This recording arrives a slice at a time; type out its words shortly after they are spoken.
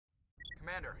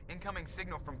Commander, incoming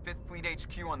signal from 5th Fleet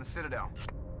HQ on the Citadel.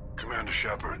 Commander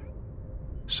Shepard,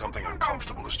 something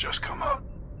uncomfortable has just come up.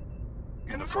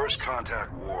 In the First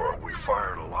Contact War, we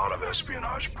fired a lot of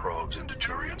espionage probes into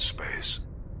Turian space.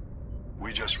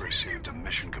 We just received a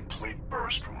mission-complete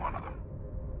burst from one of them.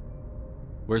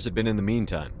 Where's it been in the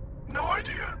meantime? No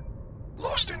idea.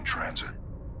 Lost in transit.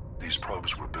 These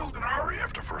probes were built in a hurry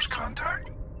after First Contact.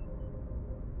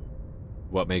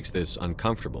 What makes this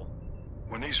uncomfortable?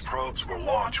 When these probes were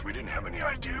launched, we didn't have any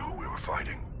idea who we were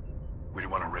fighting. We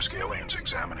didn't want to risk aliens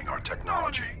examining our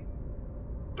technology.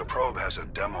 The probe has a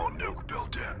demo nuke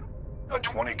built in. A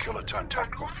 20-kiloton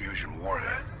tactical fusion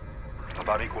warhead.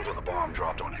 About equal to the bomb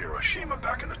dropped on Hiroshima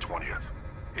back in the 20th.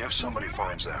 If somebody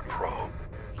finds that probe,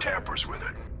 tampers with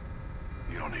it,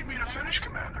 you don't need me to finish,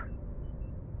 Commander.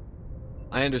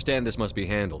 I understand this must be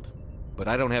handled, but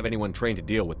I don't have anyone trained to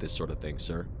deal with this sort of thing,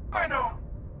 sir. I know.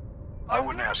 I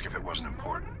wouldn't ask if it wasn't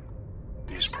important.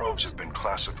 These probes have been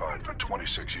classified for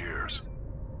 26 years.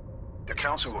 The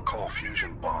Council will call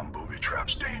fusion bomb booby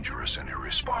traps dangerous and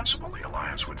irresponsible. The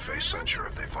Alliance would face censure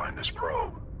if they find this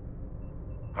probe.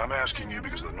 I'm asking you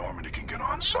because the Normandy can get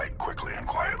on site quickly and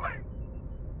quietly.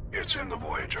 It's in the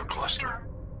Voyager cluster.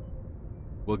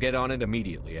 We'll get on it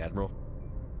immediately, Admiral.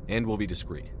 And we'll be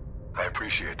discreet. I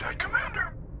appreciate that,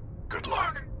 Commander. Good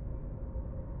luck.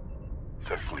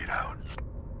 Fifth Fleet out.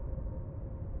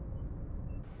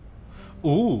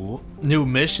 Ooh, new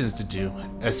missions to do.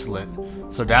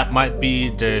 Excellent. So that might be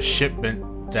the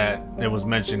shipment that it was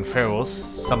mentioned in Pharaohs.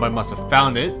 Somebody must have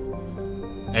found it.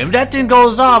 And if that thing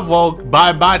goes off, well,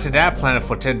 bye-bye to that planet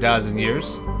for 10,000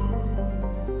 years.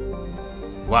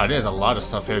 Wow, there's a lot of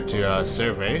stuff here to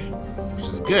survey, which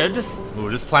is good.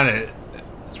 Ooh, this planet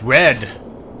is red.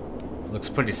 Looks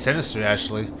pretty sinister,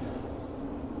 actually.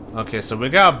 Okay, so we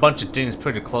got a bunch of things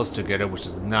pretty close together, which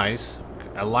is nice.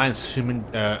 Alliance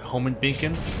homing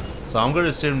beacon. So I'm going to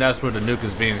assume that's where the nuke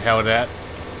is being held at.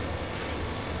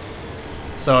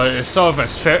 So it's sort of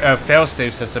a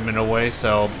fail-safe system in a way.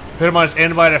 So pretty much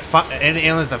anybody any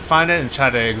aliens that find it and try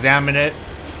to examine it,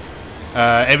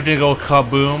 everything go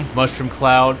kaboom, mushroom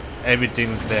cloud,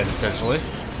 everything's dead essentially.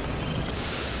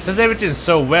 Since everything's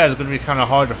so red, it's going to be kind of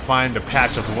hard to find a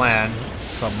patch of land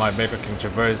so my maker can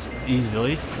traverse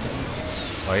easily.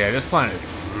 Oh yeah, this planet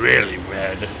is really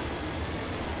red.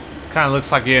 Kind of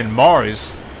looks like you're in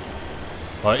Mars.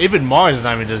 Well, even Mars is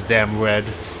not even this damn red.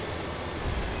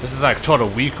 This is like Total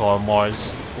Recall on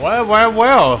Mars.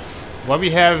 Well. What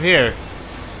we have here?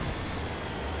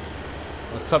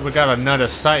 Looks like we got another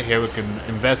site here we can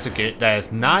investigate that is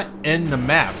not in the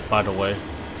map, by the way.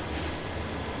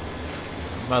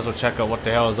 Might as well check out what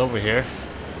the hell is over here.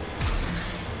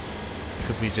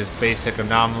 Could be just basic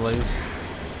anomalies.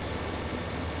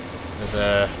 There's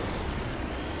a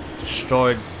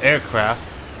destroyed aircraft.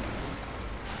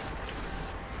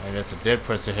 And there's a dead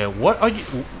person here. What are you,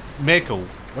 Mako?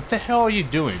 What the hell are you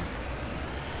doing?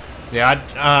 Yeah,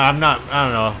 I don't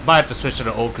know. Might have to switch to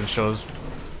the old controls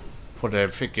for the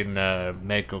freaking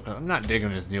Mako. I'm not digging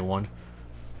this new one.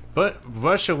 But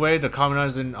rush away the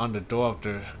commonizing on the door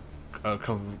of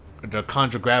the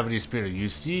contragravity speeder. You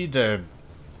see the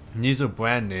Nizo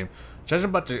brand name.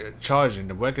 Judging by the charging,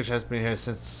 the wreckage has been here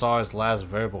since the SARS last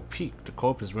variable peak. The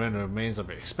corp is wearing the remains of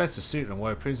an expensive suit and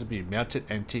what appears to be melted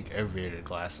antique aviator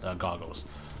glass goggles.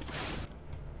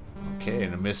 Okay,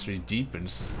 and the mystery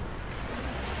deepens.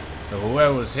 So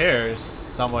whoever was here is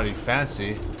somebody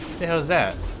fancy. What the hell is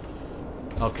that?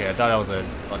 Okay, I thought that was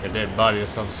like a dead body of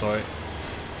some sort.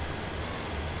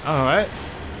 Alright.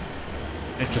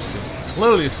 Interesting.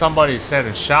 Clearly somebody set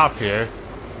in shop here.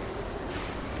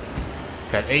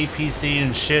 Got APC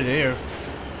and shit here.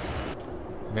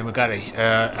 And then we got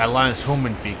a Alliance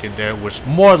homing beacon there, which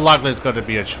more likely is going to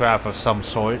be a trap of some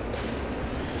sort.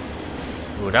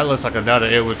 Ooh, that looks like another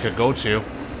area we could go to.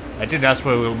 I think that's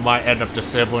where we might end up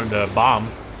disabling the bomb.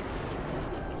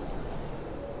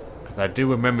 Because I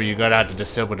do remember you gotta have to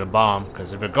disable the bomb.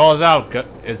 Because if it goes out,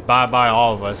 it's bye-bye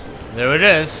all of us. There it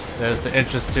is. There's the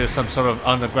entrance to some sort of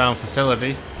underground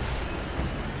facility.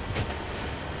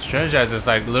 Strange as there's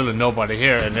like literally nobody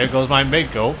here. And there goes my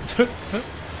Mako.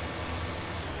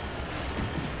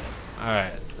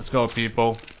 Alright, let's go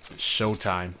people. It's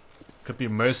showtime. Could be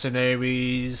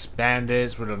mercenaries,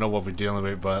 bandits, we don't know what we're dealing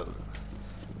with, but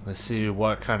let's see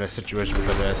what kind of situation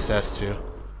we're gonna assess to.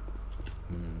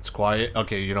 It's quiet.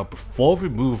 Okay, you know, before we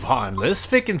move on, let's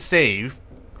freaking save.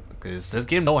 Because this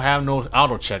game don't have no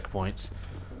auto checkpoints.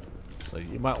 So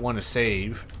you might want to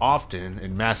save often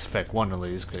in Mass Effect 1 at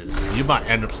least, because you might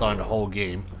end up starting the whole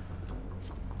game.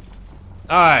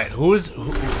 Alright, who?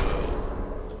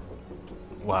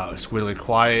 Wow, it's really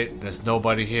quiet. There's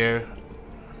nobody here.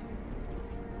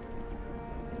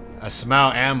 I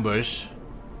smell ambush.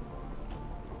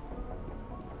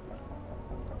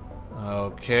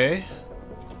 Okay.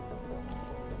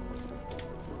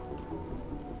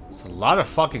 There's a lot of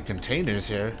fucking containers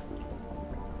here.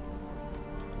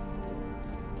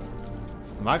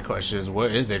 My question is, where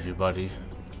is everybody?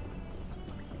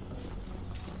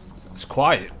 It's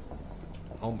quiet.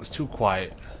 Almost too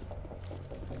quiet.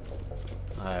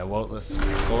 Alright, well, let's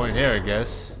go in here, I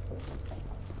guess.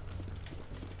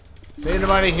 Is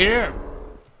anybody here?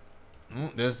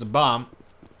 There's the bomb.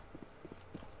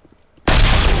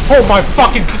 Oh my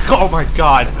fucking... Oh my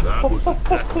god! That was a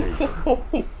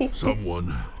detonator.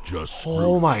 Someone just screwed.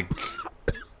 Oh my...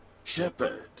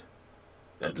 Shepard,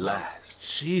 at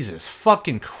last. Jesus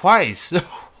fucking Christ.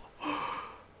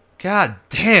 God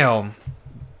damn.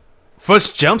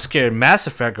 First jump scare in Mass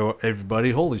Effect,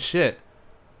 everybody. Holy shit.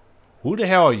 Who the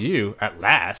hell are you, at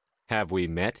last? Have we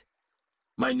met?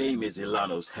 My name is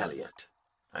Ilanos Halliot.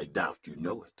 I doubt you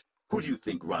know it. Who do you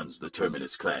think runs the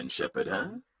Terminus clan, Shepard, huh?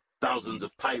 Thousands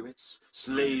of pirates,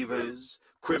 slavers,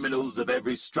 criminals of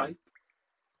every stripe?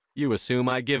 You assume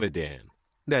I give a damn.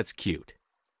 That's cute.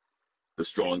 The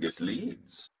strongest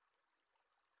leads.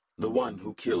 The one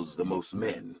who kills the most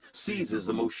men, seizes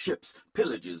the most ships,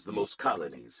 pillages the most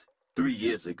colonies. 3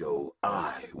 years ago,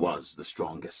 I was the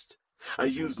strongest. I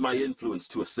used my influence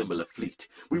to assemble a fleet.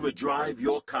 We would drive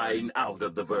your kind out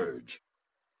of the Verge.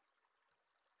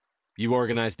 You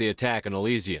organized the attack on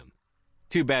Elysium.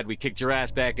 Too bad we kicked your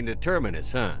ass back into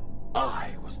Terminus, huh?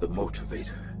 I was the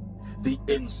motivator, the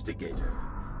instigator,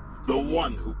 the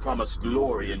one who promised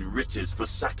glory and riches for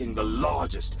sacking the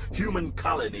largest human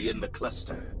colony in the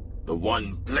cluster. The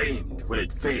one blamed when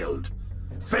it failed.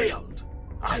 Failed!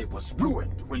 I was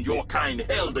ruined when your kind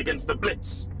held against the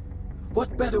Blitz.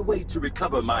 What better way to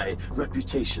recover my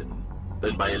reputation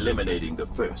than by eliminating the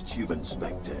first human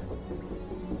Spectre?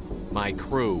 My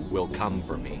crew will come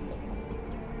for me.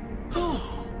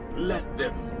 Let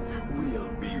them. We'll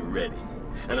be ready.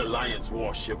 An Alliance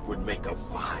warship would make a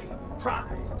fine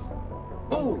prize.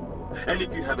 Oh, and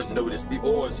if you haven't noticed, the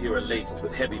ores here are laced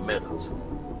with heavy metals.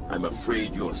 I'm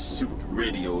afraid your suit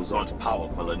radios aren't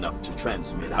powerful enough to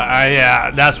transmit.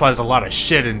 Yeah, that's why there's a lot of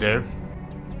shit in there.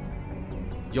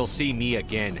 You'll see me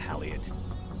again, Halliot.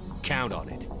 Count on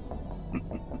it.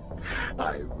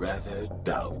 I rather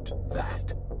doubt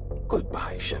that.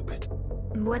 Goodbye, Shepard.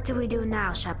 What do we do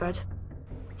now, Shepard?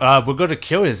 We're gonna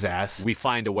kill his ass. We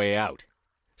find a way out.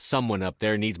 Someone up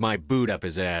there needs my boot up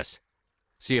his ass.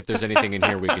 See if there's anything in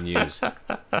here we can use.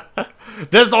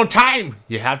 There's no time!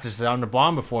 You have to sound the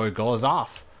bomb before it goes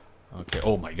off. Okay,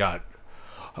 oh my god.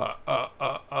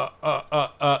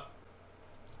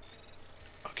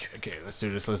 Okay, let's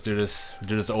do this, let's do this.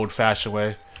 Do this the old-fashioned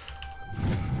way.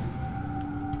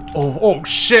 Oh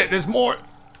shit, there's more!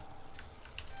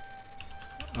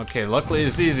 Okay, luckily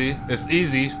it's easy. It's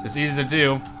easy to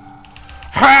do.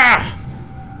 Ha!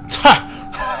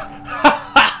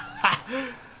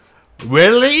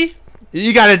 Really?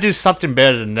 You gotta do something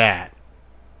better than that.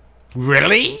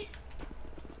 Really?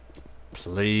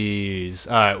 Please.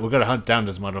 Alright, we're gonna hunt down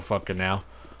this motherfucker now.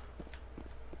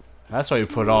 That's why you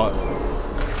put all...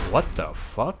 What the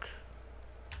fuck?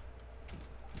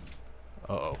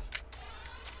 Uh-oh.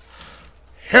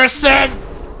 Harrison!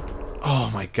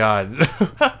 Oh my god.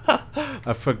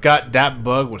 I forgot that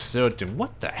bug was certain.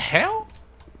 What the hell?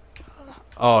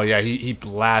 Oh yeah, he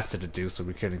blasted the dude so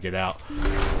we couldn't get out.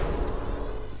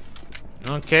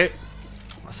 Okay.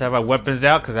 Let's have our weapons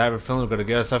out because I have a feeling we're going to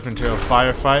get ourselves into a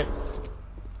firefight.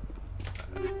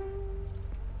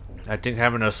 I think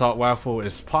having an assault rifle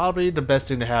is probably the best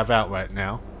thing to have out right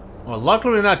now. Well,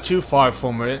 luckily we're not too far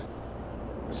from it.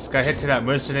 Just gotta head to that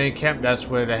mercenary camp. That's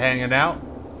where they're hanging out.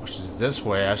 Which is this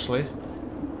way, actually.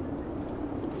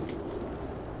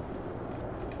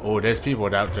 Oh, there's people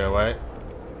out there, right?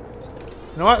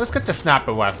 You know what? Let's get the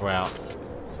sniper rifle out.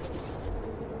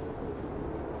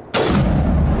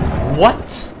 What?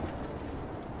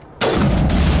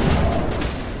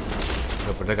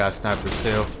 Go for they got snipers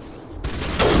too.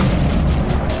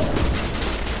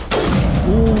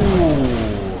 Ooh.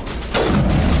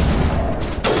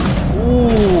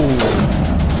 Ooh.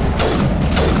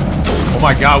 Oh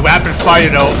my god, rapid fire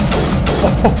though.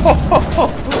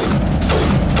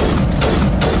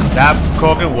 That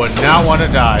Corkin would not want to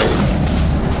die.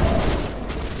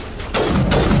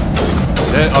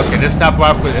 Okay, this sniper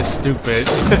rifle is stupid.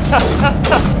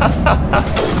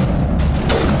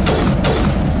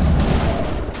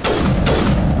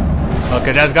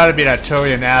 Okay, that's gotta be that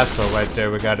Turian asshole right there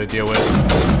we gotta deal with.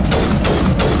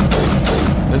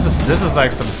 This is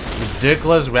like some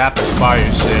ridiculous rapid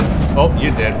fire shit. Oh,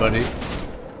 you dead, buddy.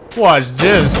 Watch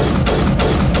this.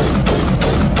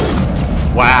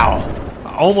 Wow.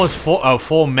 Almost a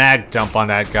full mag dump on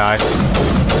that guy.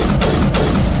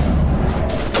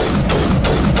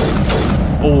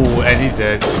 Oh, and he's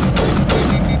dead.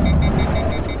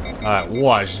 Alright,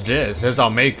 watch this. Here's our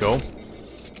Mako.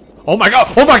 Oh my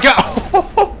god! Oh my god!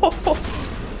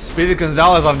 Speedy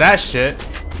Gonzalez on that shit.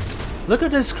 Look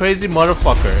at this crazy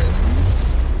motherfucker.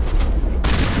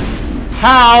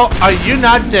 How are you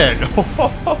not dead?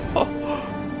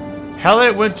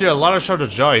 Hell, went through a lot of short of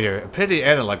joy here. A pity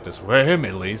ended like this, for him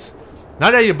at least.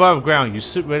 Now that you're above ground, your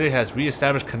suit ready has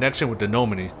re-established connection with the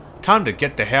Nomini. Time to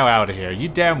get the hell out of here. You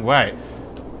damn right.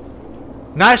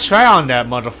 Nice try on that,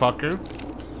 motherfucker.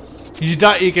 You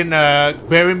thought you can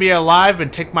bury me alive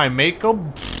and take my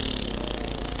Mako?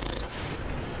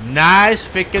 Nice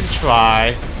fucking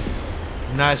try.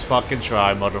 Nice fucking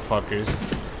try, motherfuckers.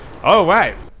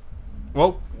 Alright.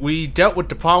 Well, we dealt with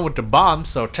the problem with the bomb,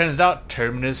 so it turns out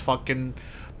Terminus fucking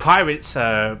pirates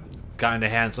got in the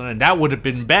hands on it. And that would have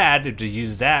been bad if they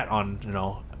used that on, you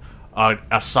know,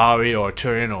 Asari or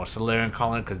Turian or Solarian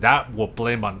colony, because that will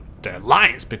blame on the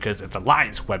Alliance because it's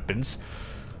Alliance weapons.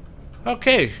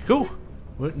 Okay, cool.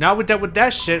 Now we're done with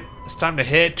that shit. It's time to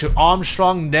head to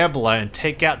Armstrong Nebula and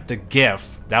take out the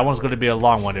Geth. That one's gonna be a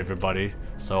long one, everybody.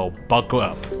 So buckle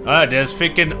up. Alright, there's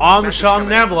freaking Armstrong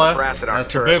Nebula. That's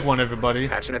the big one, everybody.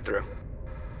 Patching it through.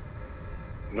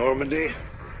 Normandy,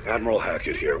 Admiral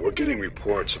Hackett here. We're getting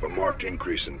reports of a marked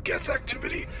increase in Geth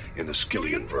activity in the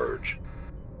Skyllian Verge.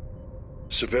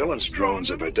 Surveillance drones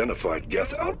have identified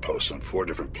Geth outposts on 4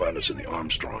 different planets in the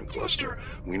Armstrong cluster.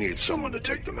 We need someone to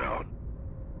take them out.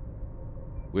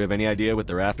 We have any idea what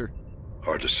they're after?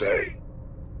 Hard to say.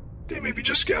 They may be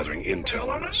just gathering intel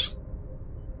on us.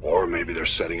 Or maybe they're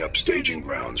setting up staging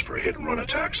grounds for hit-and-run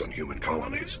attacks on human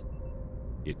colonies.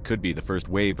 It could be the first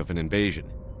wave of an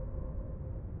invasion.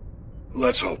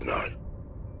 Let's hope not.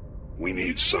 We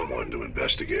need someone to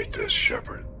investigate this,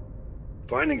 Shepard.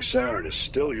 Finding Saren is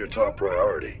still your top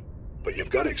priority, but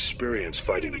you've got experience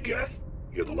fighting the Geth.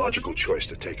 You're the logical choice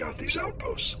to take out these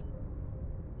outposts.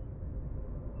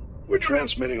 We're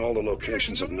transmitting all the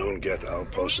locations of known Geth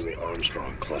outposts in the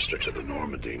Armstrong cluster to the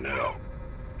Normandy now.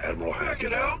 Admiral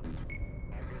Hackett out.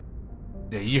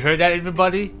 Yeah, you heard that,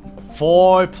 everybody?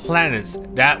 4 planets.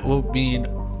 That will mean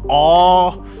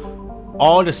all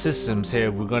the systems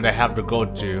here we're gonna have to go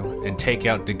to and take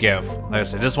out the Geth. Like I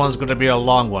said, this one's gonna be a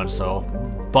long one, so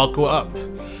buckle up.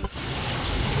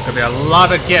 It's gonna be a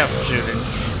lot of Geth shooting.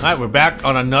 Alright, we're back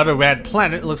on another red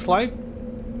planet, looks like.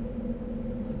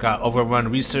 We got overrun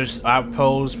research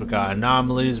outposts, we got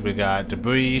anomalies, we got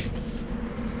debris.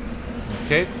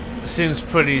 Okay. Seems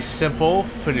pretty simple,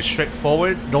 pretty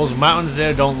straightforward. Those mountains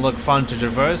there don't look fun to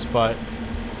traverse, but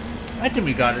I think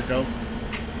we got it though.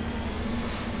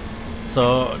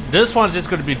 So this one's just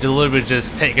going to be deliberately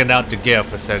just taking out the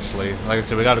Geth, essentially. Like I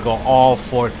said, we got to go all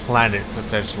 4 planets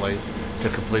essentially to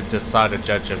complete this side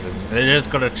objective, and it is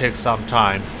going to take some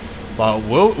time, but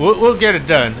we'll get it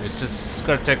done. It's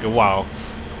going to take a while.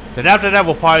 Then after that,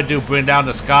 we'll probably bring down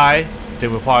the sky. Then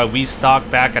we'll probably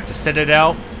restock back at the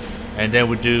Citadel. And then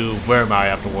we do Vermire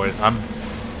afterwards.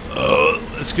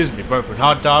 Excuse me, burping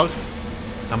hot dog.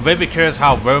 I'm very curious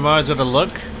how Vermire is gonna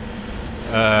look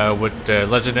with the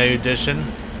Legendary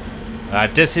Edition. I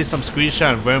did see some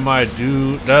screenshot, and Vermire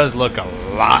does look a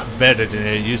lot better than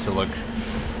it used to look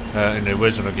in the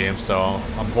original game. So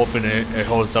I'm hoping it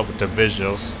holds up with the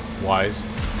visuals wise.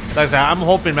 Like I said, I'm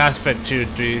hoping Mass Effect 2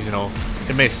 and 3, you know,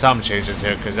 they made some changes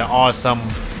here because there are some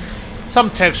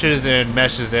textures and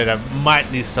meshes there that might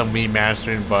need some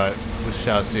remastering, but we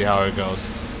shall see how it goes.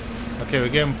 Okay, we're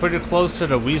getting pretty close to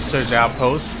the research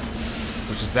outpost,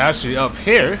 which is actually up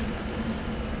here.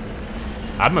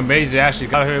 I'm amazed it actually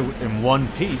got here in one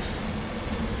piece.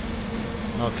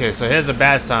 Okay, so here's a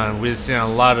bad sign. We're seeing a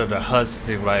lot of the husk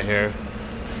thing right here,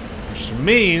 which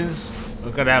means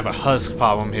we're gonna have a husk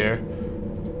problem here.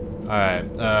 Alright,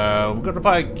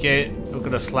 we're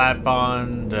gonna slap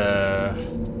on the...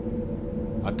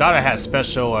 I thought I had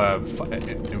special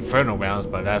Inferno rounds,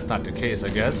 but that's not the case, I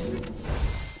guess.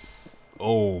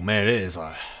 Oh man, it is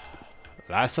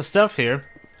lots of stuff here.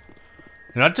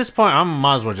 And at this point, I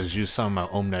might as well just use some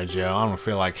of my Omni Gel. I don't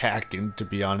feel like hacking, to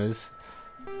be honest.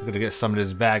 I'm gonna get some of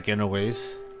this back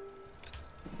anyways.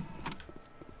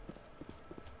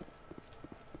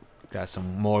 Got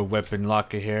some more weapon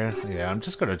locker here. Yeah, I'm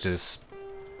just gonna use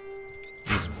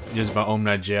my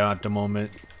Omni Gel at the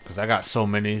moment, because I got so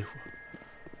many.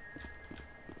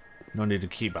 No need to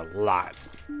keep a lot.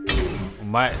 We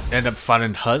might end up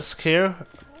finding Husk here,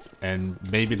 and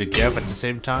maybe the Geth at the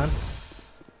same time.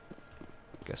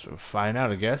 Guess we'll find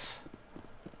out, I guess.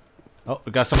 Oh,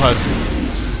 we got some Husk.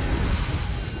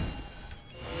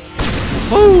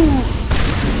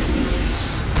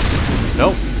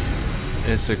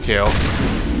 Insta kill.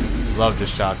 Love the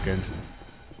shotgun.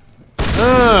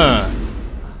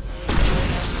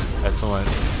 Excellent.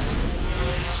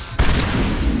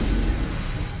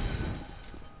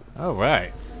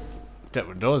 Alright. Dealt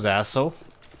with those asshole.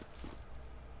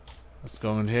 Let's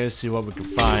go in here, see what we can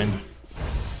find.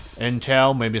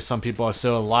 Intel, maybe some people are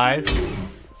still alive.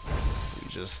 We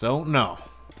just don't know.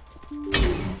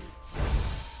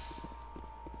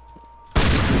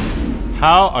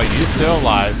 How are you still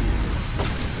alive?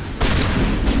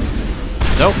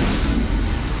 Nope.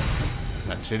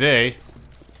 Not today.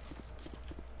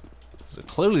 So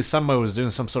clearly somebody was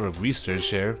doing some sort of research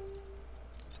here.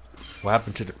 What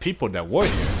happened to the people that were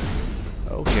here?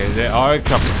 Okay, they are a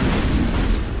couple.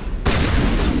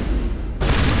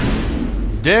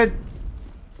 Dead.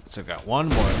 So got one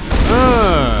more.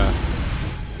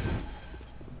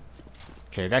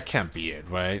 Okay, that can't be it,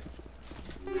 right?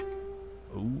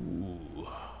 Ooh.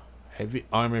 Heavy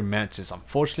armor matches.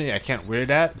 Unfortunately, I can't wear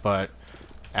that, but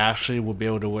Ashley will be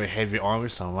able to wear heavy armor,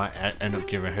 so I might end up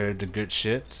giving her the good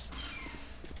shits.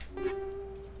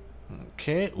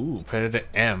 Okay, ooh, Predator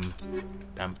M.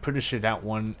 I'm pretty sure that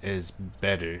one is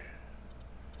better.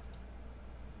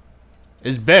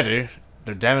 It's better.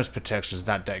 The damage protection is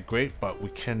not that great, but we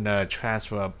can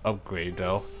transfer up upgrade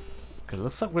though. It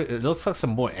looks like some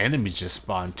more enemies just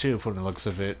spawned too, from the looks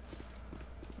of it.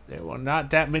 There were not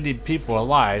that many people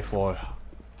alive, or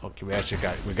okay, we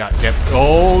got Geth.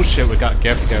 Oh shit, we got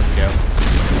Geth.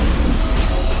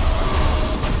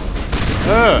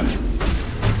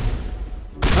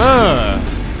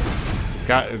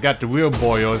 Got the real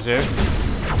boyos here.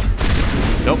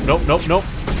 Nope.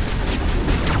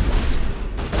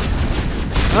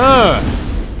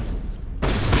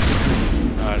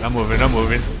 Alright, I'm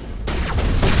moving.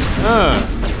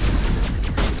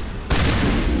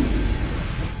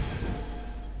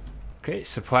 Okay,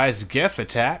 surprise Geth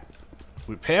attack.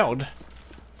 Repelled.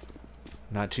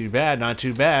 Not too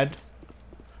bad.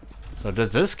 So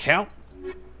does this count?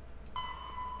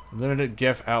 Limited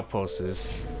Geth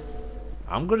outposts.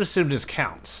 I'm gonna assume this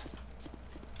counts.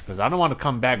 Because I don't want to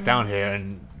come back down here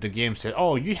and the game says,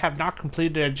 oh, you have not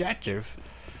completed the objective.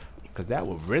 Because that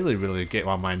would really get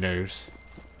on my nerves.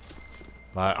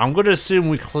 But I'm gonna assume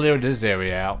we cleared this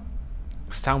area out.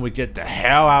 It's time we get the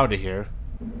hell out of here.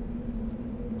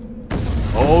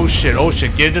 Oh shit,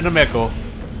 get into the Meko.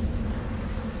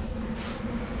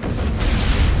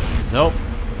 Nope.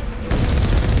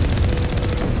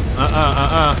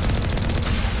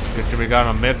 Good thing we got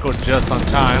a Meko just on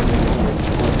time.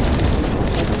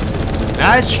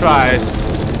 Nice tries.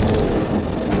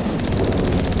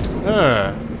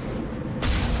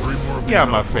 Get out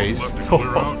of my face.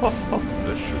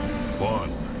 This should be fun.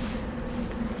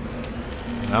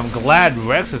 I'm glad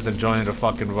Rex is enjoying the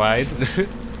fucking ride.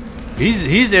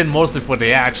 He's in mostly for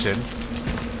the action.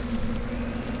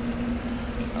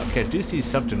 Okay, I do see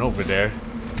something over there.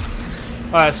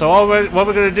 Alright, so what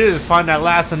we're gonna do is find that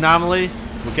last anomaly.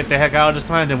 We'll get the heck out of this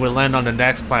planet, and we'll land on the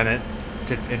next planet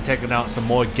and taking out some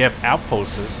more Geth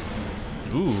outposts.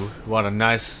 Ooh, what a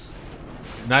nice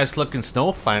looking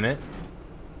snow planet.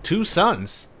 2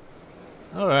 suns.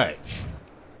 Alright.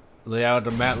 Layout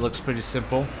of the map looks pretty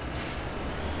simple.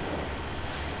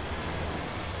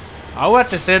 I would have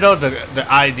to say though, the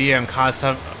idea and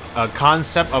concept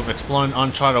of exploring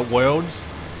uncharted worlds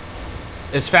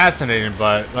is fascinating,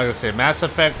 but like I said, Mass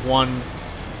Effect 1,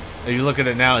 if you look at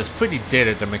it now, is pretty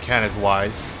dated the mechanic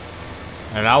wise.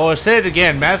 And I will say it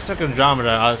again, Mass Effect Andromeda,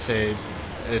 I'll say,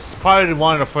 it's probably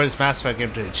one of the first Mass Effect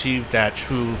games to achieve that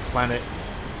true planet,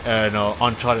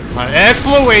 uncharted planet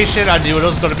exploration. I knew it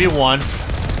was going to be one.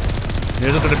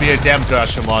 There's going to be a damn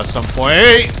Drashima at some point.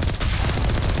 Hey!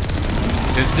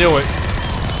 Just do it.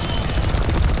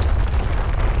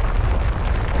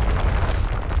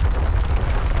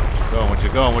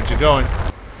 Where you going?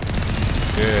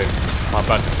 Good. Pop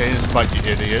out the same spot, you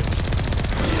idiot.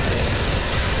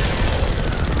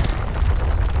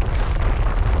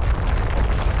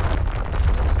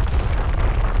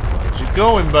 Where you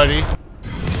going, buddy?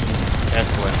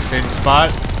 Excellent. Same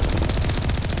spot.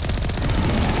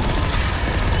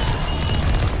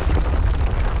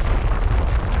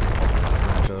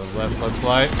 To the left, looks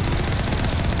like.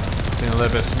 Being a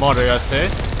little bit smarter, I say.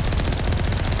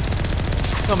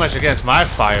 So much against my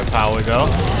firepower, though.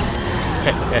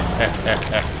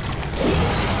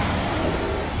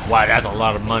 Wow, that's a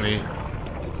lot of money.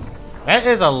 That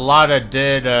is a lot of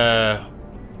dead,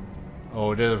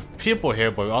 oh, there's people here,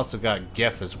 but we also got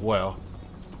Geth as well.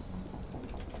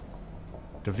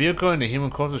 The vehicle and the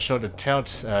human corpses show the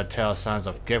telltale signs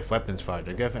of Geth weapons fire.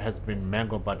 The Geth has been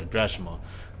mangled by the Drashima.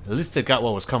 At least they got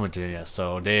what was coming to them, yeah.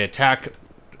 So they attack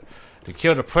They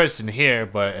killed a person here,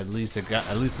 but at least the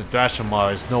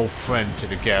Thrashamar is no friend to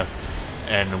the Geth.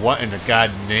 And what in the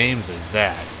god names is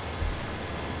that?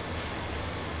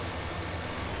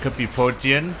 Could be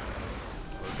Protean.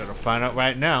 We're gonna find out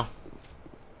right now.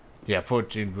 Yeah,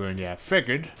 Protean burn, yeah,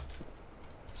 figured.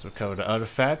 So recover the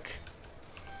artifact.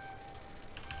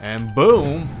 And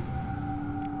boom!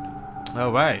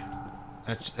 Alright.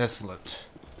 That's excellent.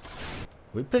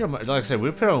 We pretty much, like I said,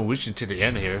 we're pretty much reaching to the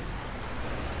end here.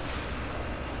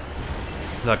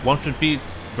 Like, once we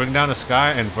bring down the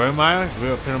sky and Vermeer,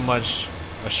 we're pretty much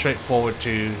straightforward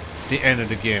to the end of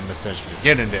the game, essentially.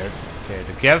 Get in there. Okay,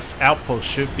 the Geth outpost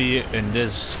should be in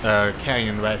this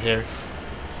canyon right here.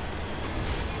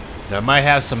 They might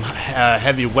have some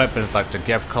heavy weapons like the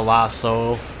Geth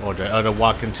Colossal or the other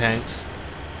walking tanks.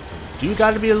 So do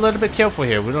gotta be a little bit careful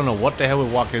here. We don't know what the hell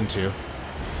we walk into.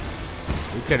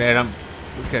 We could end up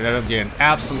getting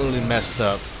absolutely messed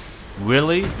up.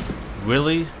 Really?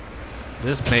 Really?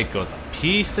 This Mako's a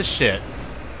piece of shit.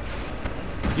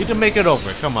 You can make it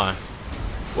over, come on.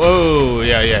 Whoa,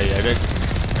 yeah.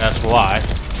 That's why.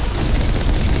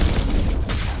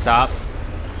 Stop.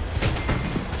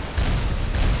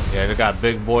 Yeah, they got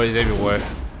big boys everywhere.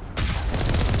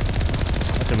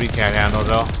 Nothing we can't handle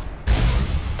though.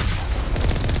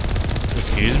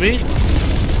 Excuse me?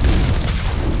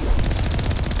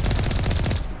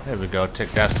 There we go,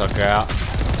 take that sucker out.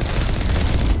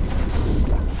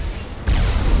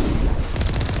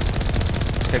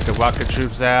 Take the rocket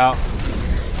troops out.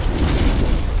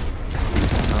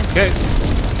 Okay,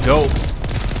 let's go.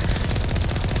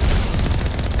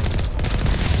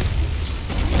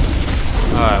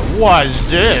 Alright, watch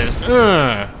this.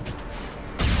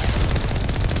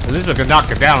 At least we can knock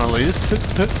it down at least.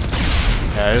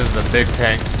 Yeah, this is the big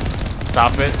tanks.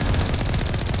 Stop it.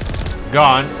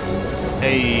 Gone.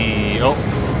 Hey, oh.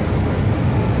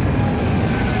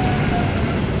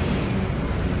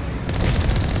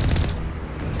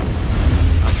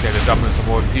 Okay, they're dumping some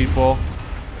more people.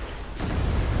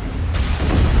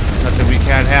 Nothing we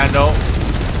can't handle.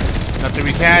 Nothing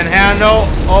we can't handle.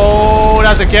 Oh,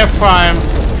 that's a Geth Prime.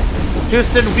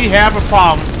 Houston, we have a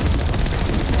problem.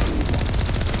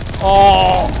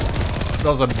 Oh,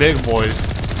 those are big boys.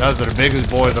 Those are the biggest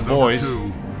boys of boys.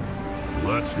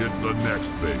 Let's hit the next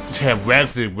base. Yeah,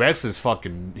 Rex is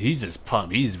fucking. He's just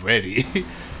pumped. He's ready.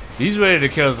 He's ready to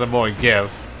kill some more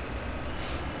Geth.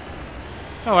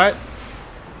 All right.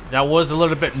 That was a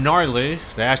little bit gnarly.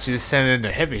 They actually sent in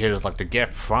the heavy hitters like the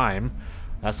Geth Prime.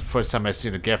 That's the first time I've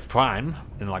seen a Geth Prime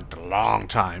in like a long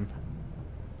time.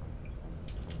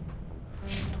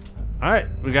 Alright,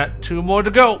 we got 2 more to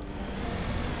go.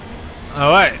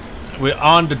 Alright, we're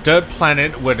on the dirt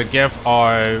planet where the Geth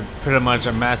are pretty much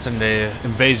amassing the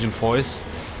invasion force.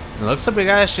 It looks like we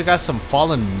actually got some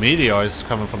fallen meteors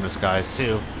coming from the skies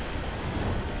too.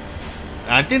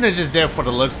 I think they're just there for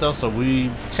the looks though, so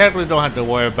we technically don't have to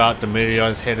worry about the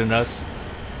meteors hitting us.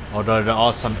 Although there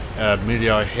are some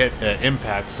meteor hit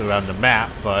impacts around the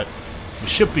map, but we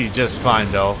should be just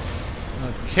fine though.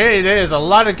 Okay, there is a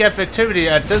lot of Geth activity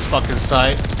at this fucking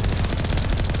site.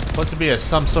 Supposed to be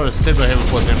some sort of signal here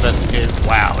before to investigate.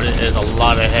 Wow, there is a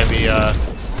lot of heavy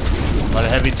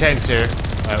tanks here.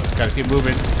 Alright, gotta keep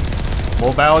moving.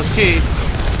 Mobile is key.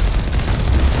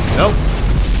 Nope.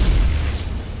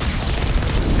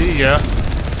 See ya.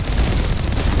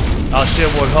 Our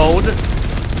ship would hold.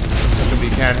 Nothing we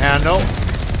can't handle.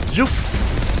 Zoop.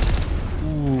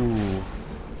 Ooh.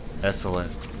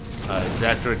 Excellent.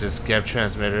 Deactivate this Geth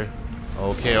transmitter.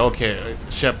 Okay.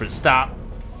 Shepard, stop.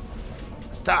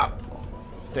 Stop.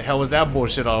 What the hell was that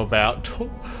bullshit all about?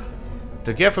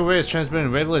 The Geth array is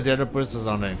transmitting regular data bursts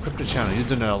on an encrypted channel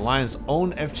using the Alliance's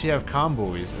own FTF comm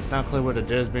buoys. It's not clear where the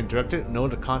data is being directed, nor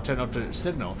the content of the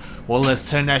signal. Well, let's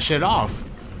turn that shit off.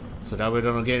 So that we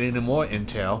don't get any more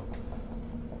intel.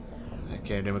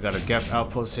 Okay, then we got a Geth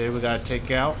outpost here we gotta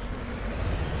take out.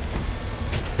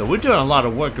 So we're doing a lot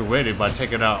of work already by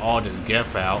taking out all this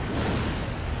Geth out.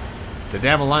 The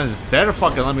damn Alliance better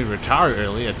fucking let me retire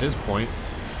early at this point.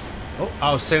 Oh,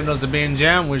 our signals are being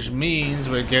jammed, which means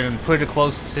we're getting pretty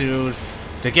close to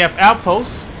the Geth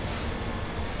outpost.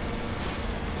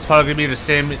 It's probably gonna be the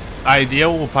same idea.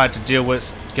 We'll probably have to deal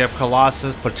with Geth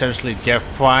Colossus, potentially Geth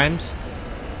Primes.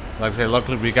 Like I said,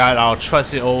 luckily we got our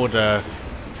trusty old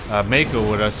Mako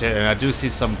with us here, and I do see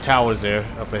some towers there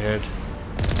up ahead.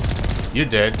 You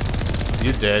dead.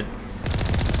 You dead.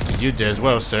 You dead as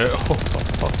well, sir.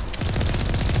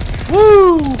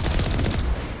 Woo!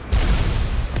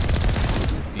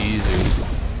 Easy.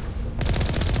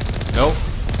 Nope.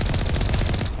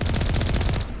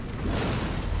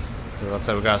 So it looks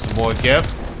like we got some more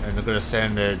Geth, and they're gonna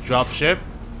send a dropship.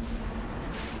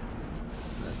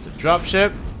 It's the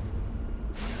dropship.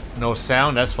 No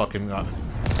sound, that's fucking Alright,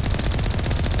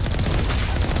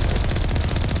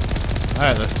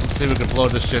 let's see if we can blow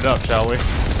this shit up, shall we?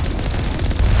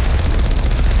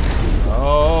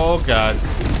 Oh god.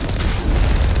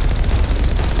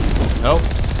 Nope.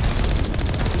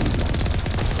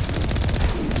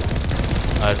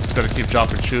 Just gonna keep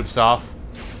dropping troops off.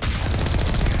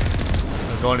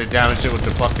 We're going to damage it with the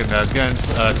fucking guns,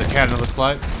 the cannon looks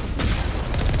like.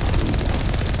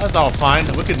 That's all fine.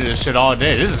 We can do this shit all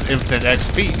day. This is infinite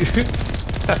XP.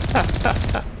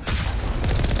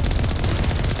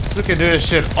 We can do this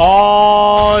shit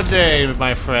all day,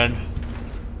 my friend.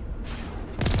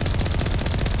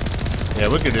 Yeah,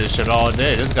 we can do this shit all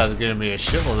day. This guy's giving me a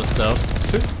shitload of stuff.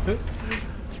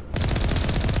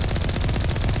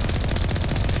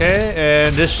 Okay,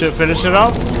 and this should finish it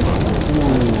off.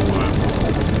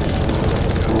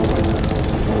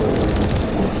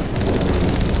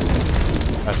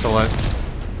 Excellent.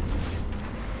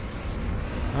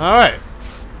 Alright.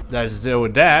 Let's deal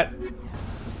with that.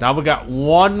 Now we got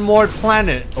one more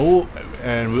planet. Oh,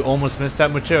 and we almost missed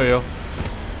that material.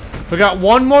 We got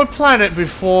one more planet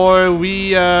before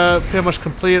we pretty much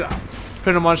complete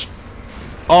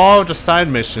all the side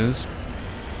missions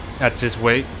at this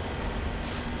rate.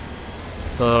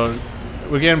 So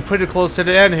we're getting pretty close to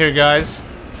the end here, guys.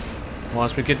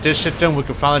 Once we get this shit done, we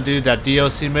can finally do that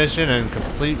DLC mission and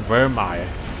complete Vermeer.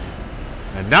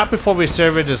 And not before we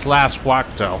survey this last rock,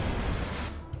 though.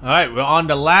 Alright, we're on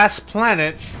the last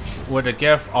planet where the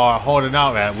Geth are holding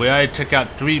out at. We already took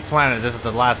out 3 planets. This is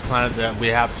the last planet that we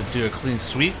have to do a clean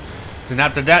sweep. Then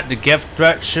after that, the Geth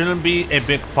threat shouldn't be a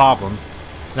big problem.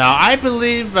 Now, I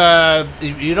believe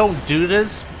if you don't do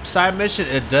this side mission,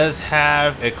 it does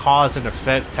have a cause and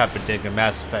effect type of thing in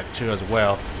Mass Effect 2 as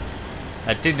well.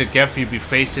 I think the Geth you'll be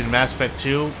facing in Mass Effect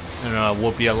 2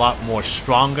 will be a lot more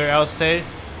stronger, I'll say.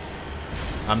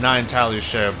 I'm not entirely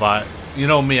sure, but you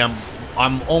know me, I'm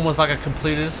almost like a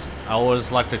completist. I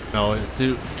always like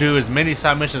to do as many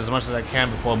side missions as much as I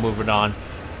can before moving on.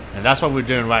 And that's what we're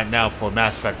doing right now for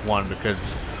Mass Effect 1, because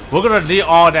we're gonna need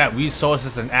all that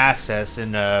resources and assets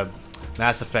in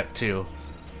Mass Effect 2.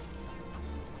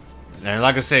 And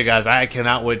like I say, guys, I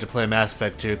cannot wait to play Mass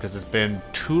Effect 2 because it's been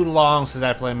too long since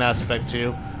I played Mass Effect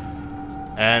 2.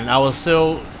 And I will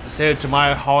still say it to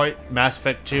my heart, Mass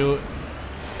Effect 2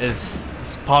 is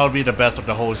probably the best of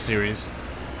the whole series.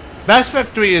 Mass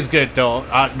Effect 3 is good though,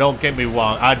 don't get me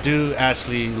wrong, I do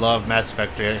actually love Mass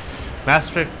Effect 3. Mass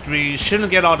Effect 3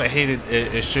 shouldn't get all the hate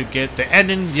it should get. The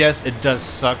ending, yes, it does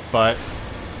suck, but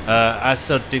I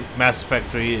still think Mass Effect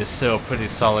 3 is still a pretty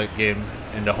solid game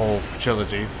in the whole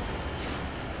trilogy.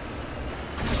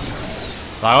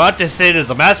 But I want to say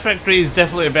this, Mass Effect 3 is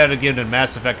definitely a better game than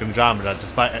Mass Effect Andromeda,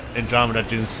 despite Andromeda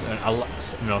doing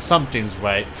some things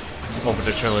right over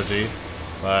the trilogy.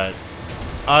 But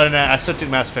other than that, I still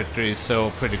think Mass Effect 3 is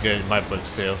still pretty good in my book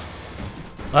still.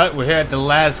 Alright, we're here at the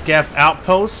last Geth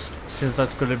outpost. Seems like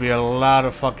it's going to be a lot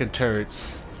of fucking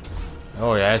turrets.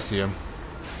 Oh yeah, I see them.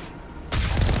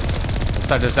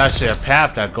 Looks like there's actually a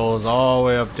path that goes all the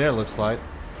way up there, looks like.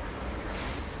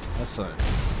 That's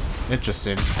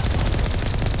interesting.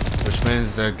 Which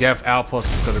means the Geth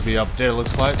outpost is going to be up there,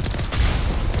 looks like.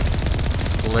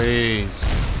 Please.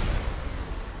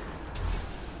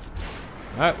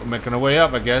 Alright, we're making our way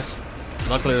up, I guess.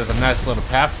 Luckily, there's a nice little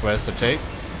path for us to take.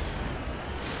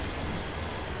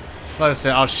 Like I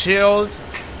said, our shields,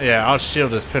 yeah, our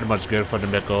shield is pretty much good for the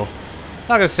Miko.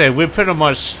 Like I said, we're pretty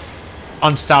much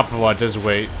unstoppable at this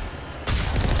rate.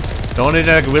 The only thing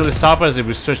that can really stop us is if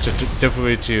we switch to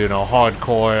differently to,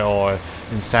 hardcore or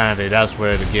insanity. That's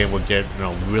where the game will get,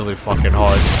 really fucking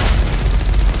hard.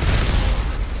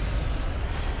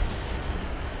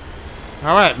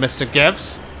 All right, Mr.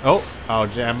 Geths. Oh,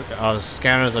 our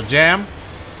scanners are jammed.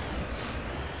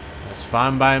 That's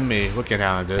fine by me. We can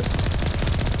handle this.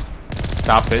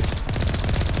 Stop it.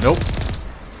 Nope.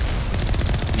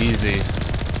 Easy.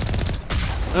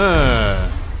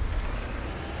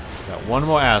 Got one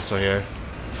more asshole here.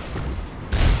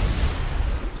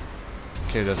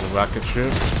 Okay, there's a rocket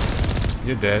ship.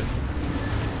 You're dead.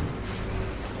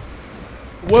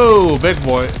 Whoa, big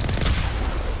boy.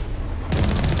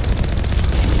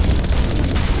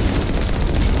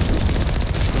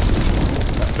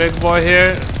 That big boy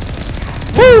here.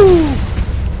 Woo!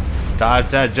 Dodge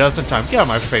that just in time. Get out of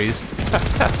my face.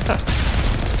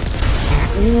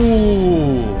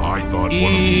 Ooh. I thought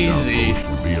easy. One of these outposts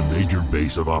would be a major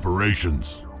base of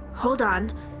operations. Hold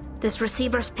on. This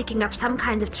receiver's picking up some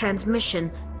kind of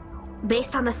transmission.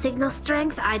 Based on the signal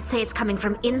strength, I'd say it's coming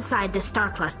from inside the star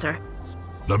cluster.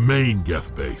 The main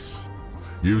Geth base.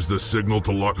 Use the signal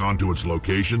to lock onto its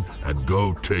location and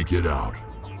go take it out.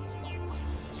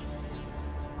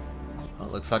 Well,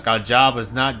 looks like our job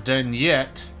is not done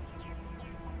yet.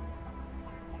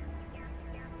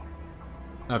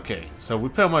 Okay, so we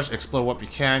pretty much explore what we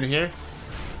can here.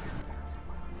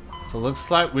 So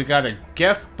looks like we got a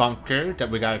Geth bunker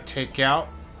that we gotta take out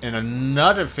in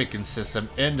another freaking system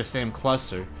in the same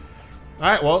cluster.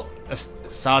 Alright, well,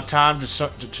 it's our time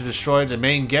to destroy the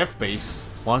main Geth base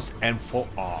once and for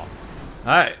all.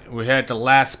 Alright, we're here at the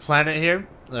last planet here,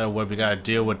 where we gotta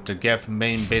deal with the Geth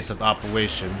main base of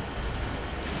operation.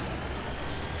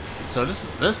 So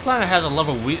this planet has a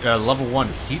level 1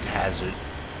 heat hazard,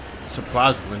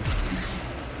 surprisingly.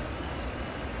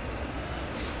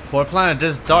 For a planet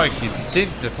this dark, you'd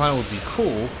think the planet would be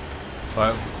cool,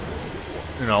 but,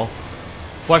 you know,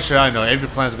 what should I know? Every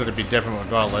planet's going to be different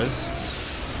regardless.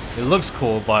 It looks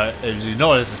cool, but as you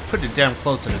notice, it's pretty damn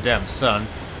close to the damn sun.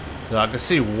 So I can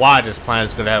see why this planet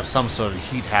is going to have some sort of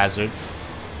heat hazard.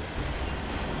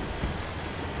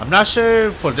 I'm not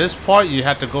sure for this part you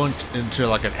have to go into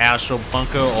like an astral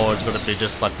bunker, or it's going to be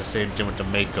just like the same thing with the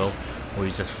Mako, where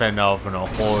you just fend off, you know,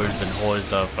 hordes and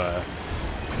hordes of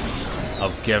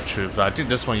Geth troops. But I think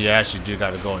this one you actually do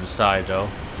got to go inside though.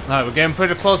 Alright, we're getting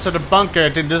pretty close to the bunker. I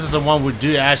think this is the one we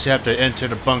do actually have to enter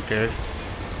the bunker.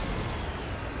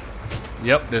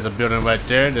 Yep, there's a building right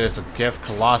there. There's a Geth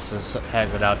Colossus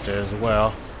hanging out there as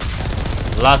well.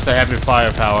 Lots of heavy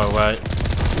firepower, right?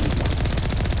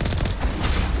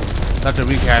 Nothing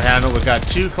we can't handle. We got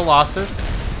 2 Colossus.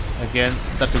 Again,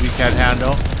 nothing we can't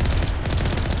handle.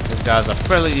 These guys are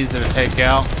fairly easy to take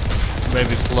out.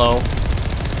 Maybe slow.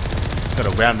 Just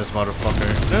gotta ram this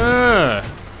motherfucker.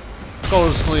 Go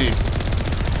to sleep.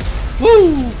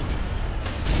 Woo!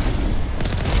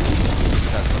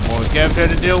 Got some more Geth here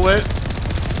to deal with.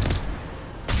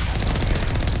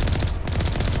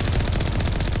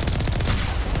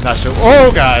 Not sure.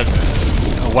 Oh god!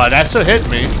 Oh, wow, that still hit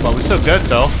me, but we're still good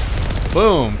though.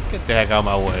 Boom! Get the heck out of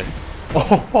my way.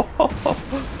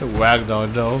 The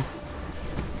Ragdoll though.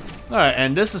 Alright,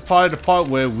 and this is probably the part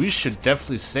where we should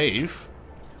definitely save.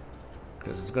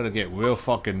 Because it's gonna get real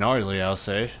fucking gnarly, I'll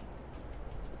say.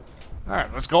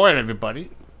 Alright, let's go in, everybody.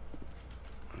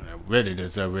 Ready,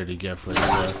 there's already Geth ready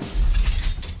for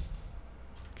us.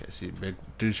 Okay, see big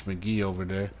douche McGee over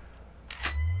there.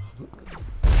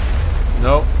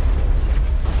 Nope.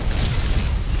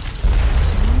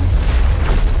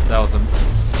 That was an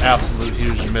absolute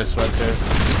huge miss right there.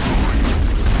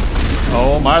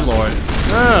 Oh my lord.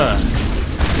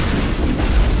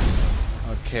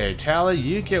 Okay, Tally,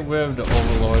 you get rid of the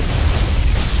Overlord.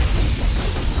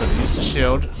 Gonna use the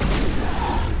shield.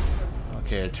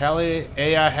 Okay, Tally,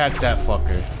 AI hack that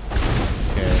fucker.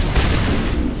 Okay.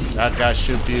 That guy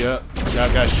should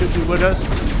be with us.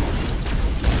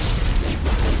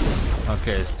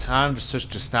 Okay, it's time to switch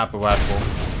to sniper rifle.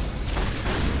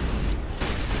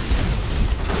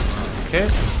 Okay.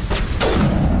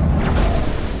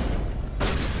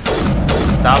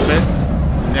 Stop it.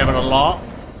 Name of the law.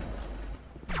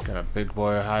 Got a big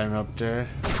boy hiding up there.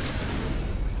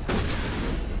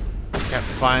 Can't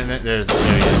find it. There he is.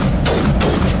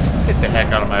 Get the heck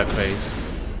out of my face.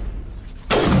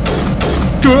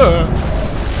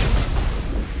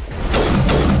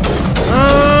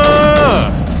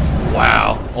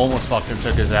 Wow. Almost fucking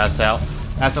took his ass out.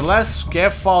 As the last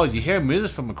Geth falls, you hear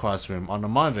music from across the room. On the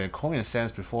monitor, Corian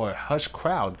stands before a hushed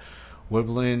crowd,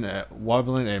 warbling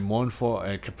a mournful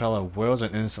a cappella of wails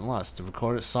and innocent loss. The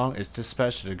recorded song is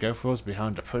dispatched to the Geth rows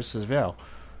behind the purser's veil.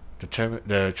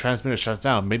 The transmitter shuts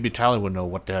down. Maybe Tally would know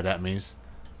what the hell that means.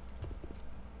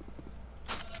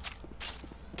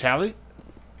 Tally?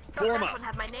 Form up.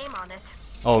 Have my name on it.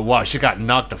 Oh wow, she got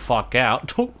knocked the fuck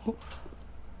out.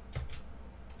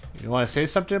 You want to say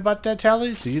something about that,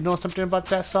 Tally? Do you know something about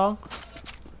that song?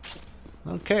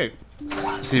 Okay.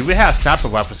 See, we have sniper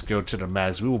rifle skill to the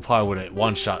max. We will probably would have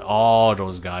one-shot all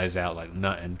those guys out like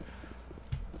nothing.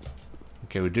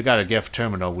 Okay, we do got a Geth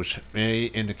terminal, which may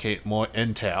indicate more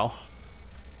intel.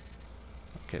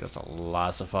 Okay, that's a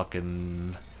lots of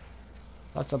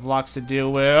blocks to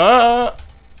deal with.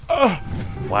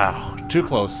 Wow, too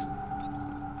close.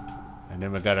 And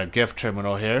then we got a Geth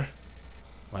terminal here.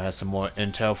 Might have some more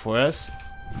intel for us.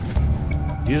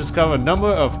 You discover a number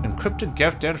of encrypted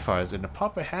Geth identifiers. In the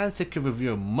proper hands, they can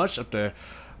reveal much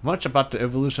about the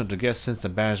evolution of the Geth since the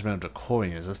banishment of the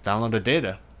Corians. Let's download the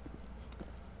data.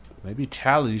 Maybe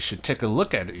Tally should take a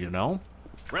look at it, you know?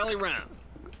 Rally round.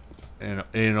 And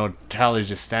you know, Tally's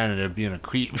just standing there being a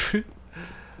creep.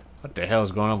 What the hell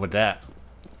is going on with that?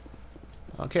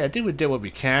 Okay, I think we did what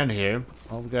we can here.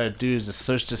 All we gotta do is just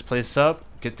search this place up,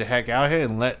 get the heck out here,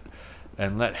 and let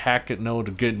and let Hackett know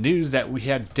the good news that we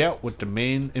had dealt with the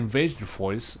main invasion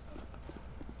force.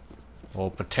 Or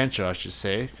potential, I should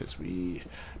say, because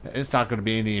it's not going to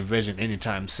be any invasion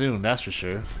anytime soon, that's for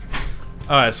sure.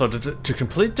 Alright, so to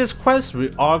complete this quest,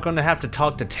 we are going to have to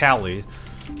talk to Tally,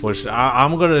 which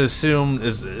I'm going to assume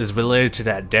is related to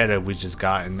that data we just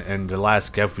got in the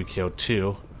last Geth we killed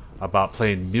too, about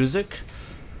playing music.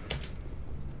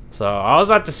 So I was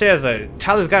about to say,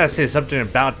 Tally's got to say something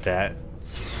about that,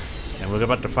 and we're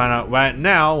about to find out right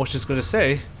now what she's going to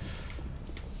say.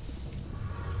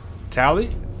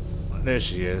 Tally? There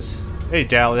she is. Hey,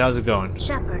 Tally, how's it going?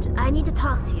 Shepard, I need to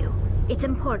talk to you. It's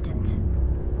important.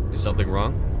 Is something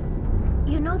wrong?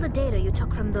 You know the data you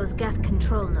took from those Geth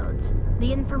control nodes?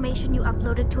 The information you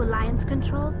uploaded to Alliance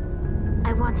Control?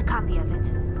 I want a copy of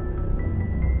it.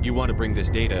 You want to bring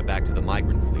this data back to the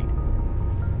migrant fleet?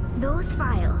 Those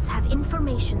files have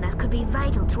information that could be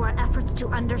vital to our efforts to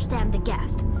understand the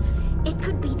Geth. It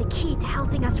could be the key to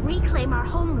helping us reclaim our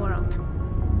homeworld.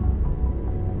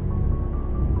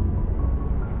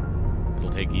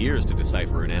 It'll take years to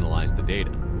decipher and analyze the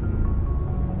data.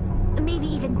 Maybe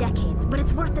even decades, but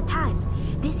it's worth the time.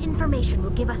 This information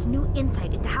will give us new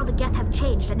insight into how the Geth have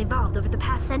changed and evolved over the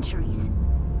past centuries.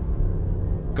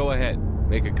 Go ahead,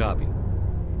 make a copy.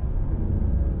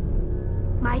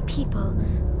 My people,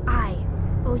 I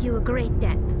owe you a great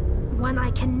debt, one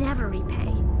I can never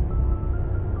repay.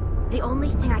 The only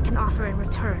thing I can offer in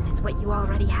return is what you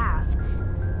already have.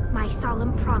 My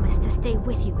solemn promise to stay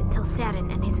with you until Saturn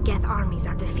and his Geth armies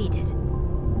are defeated.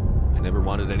 I never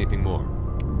wanted anything more.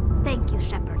 Thank you,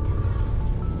 Shepard.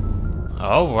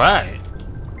 Alright.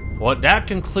 Well, that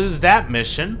concludes that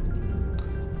mission.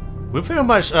 We're pretty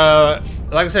much, like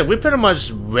I said, we're pretty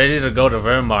much ready to go to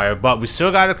Vermeer, but we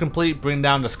still gotta complete Bring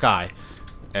Down the Sky.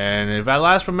 And if I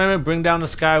last remember, Bring Down the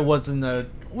Sky wasn't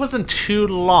too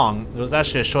long. It was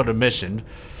actually a shorter mission.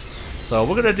 So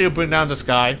we're gonna do Bring Down the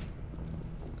Sky.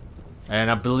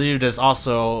 And I believe there's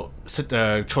also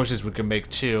choices we can make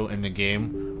too in the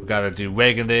game. We gotta do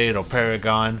Reaganade or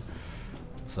Paragon.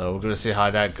 So we're gonna see how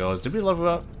that goes. Did we level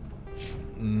up?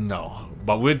 No.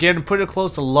 But we're getting pretty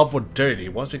close to level 30.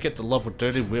 Once we get to level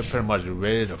 30, we're pretty much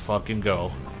ready to fucking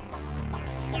go.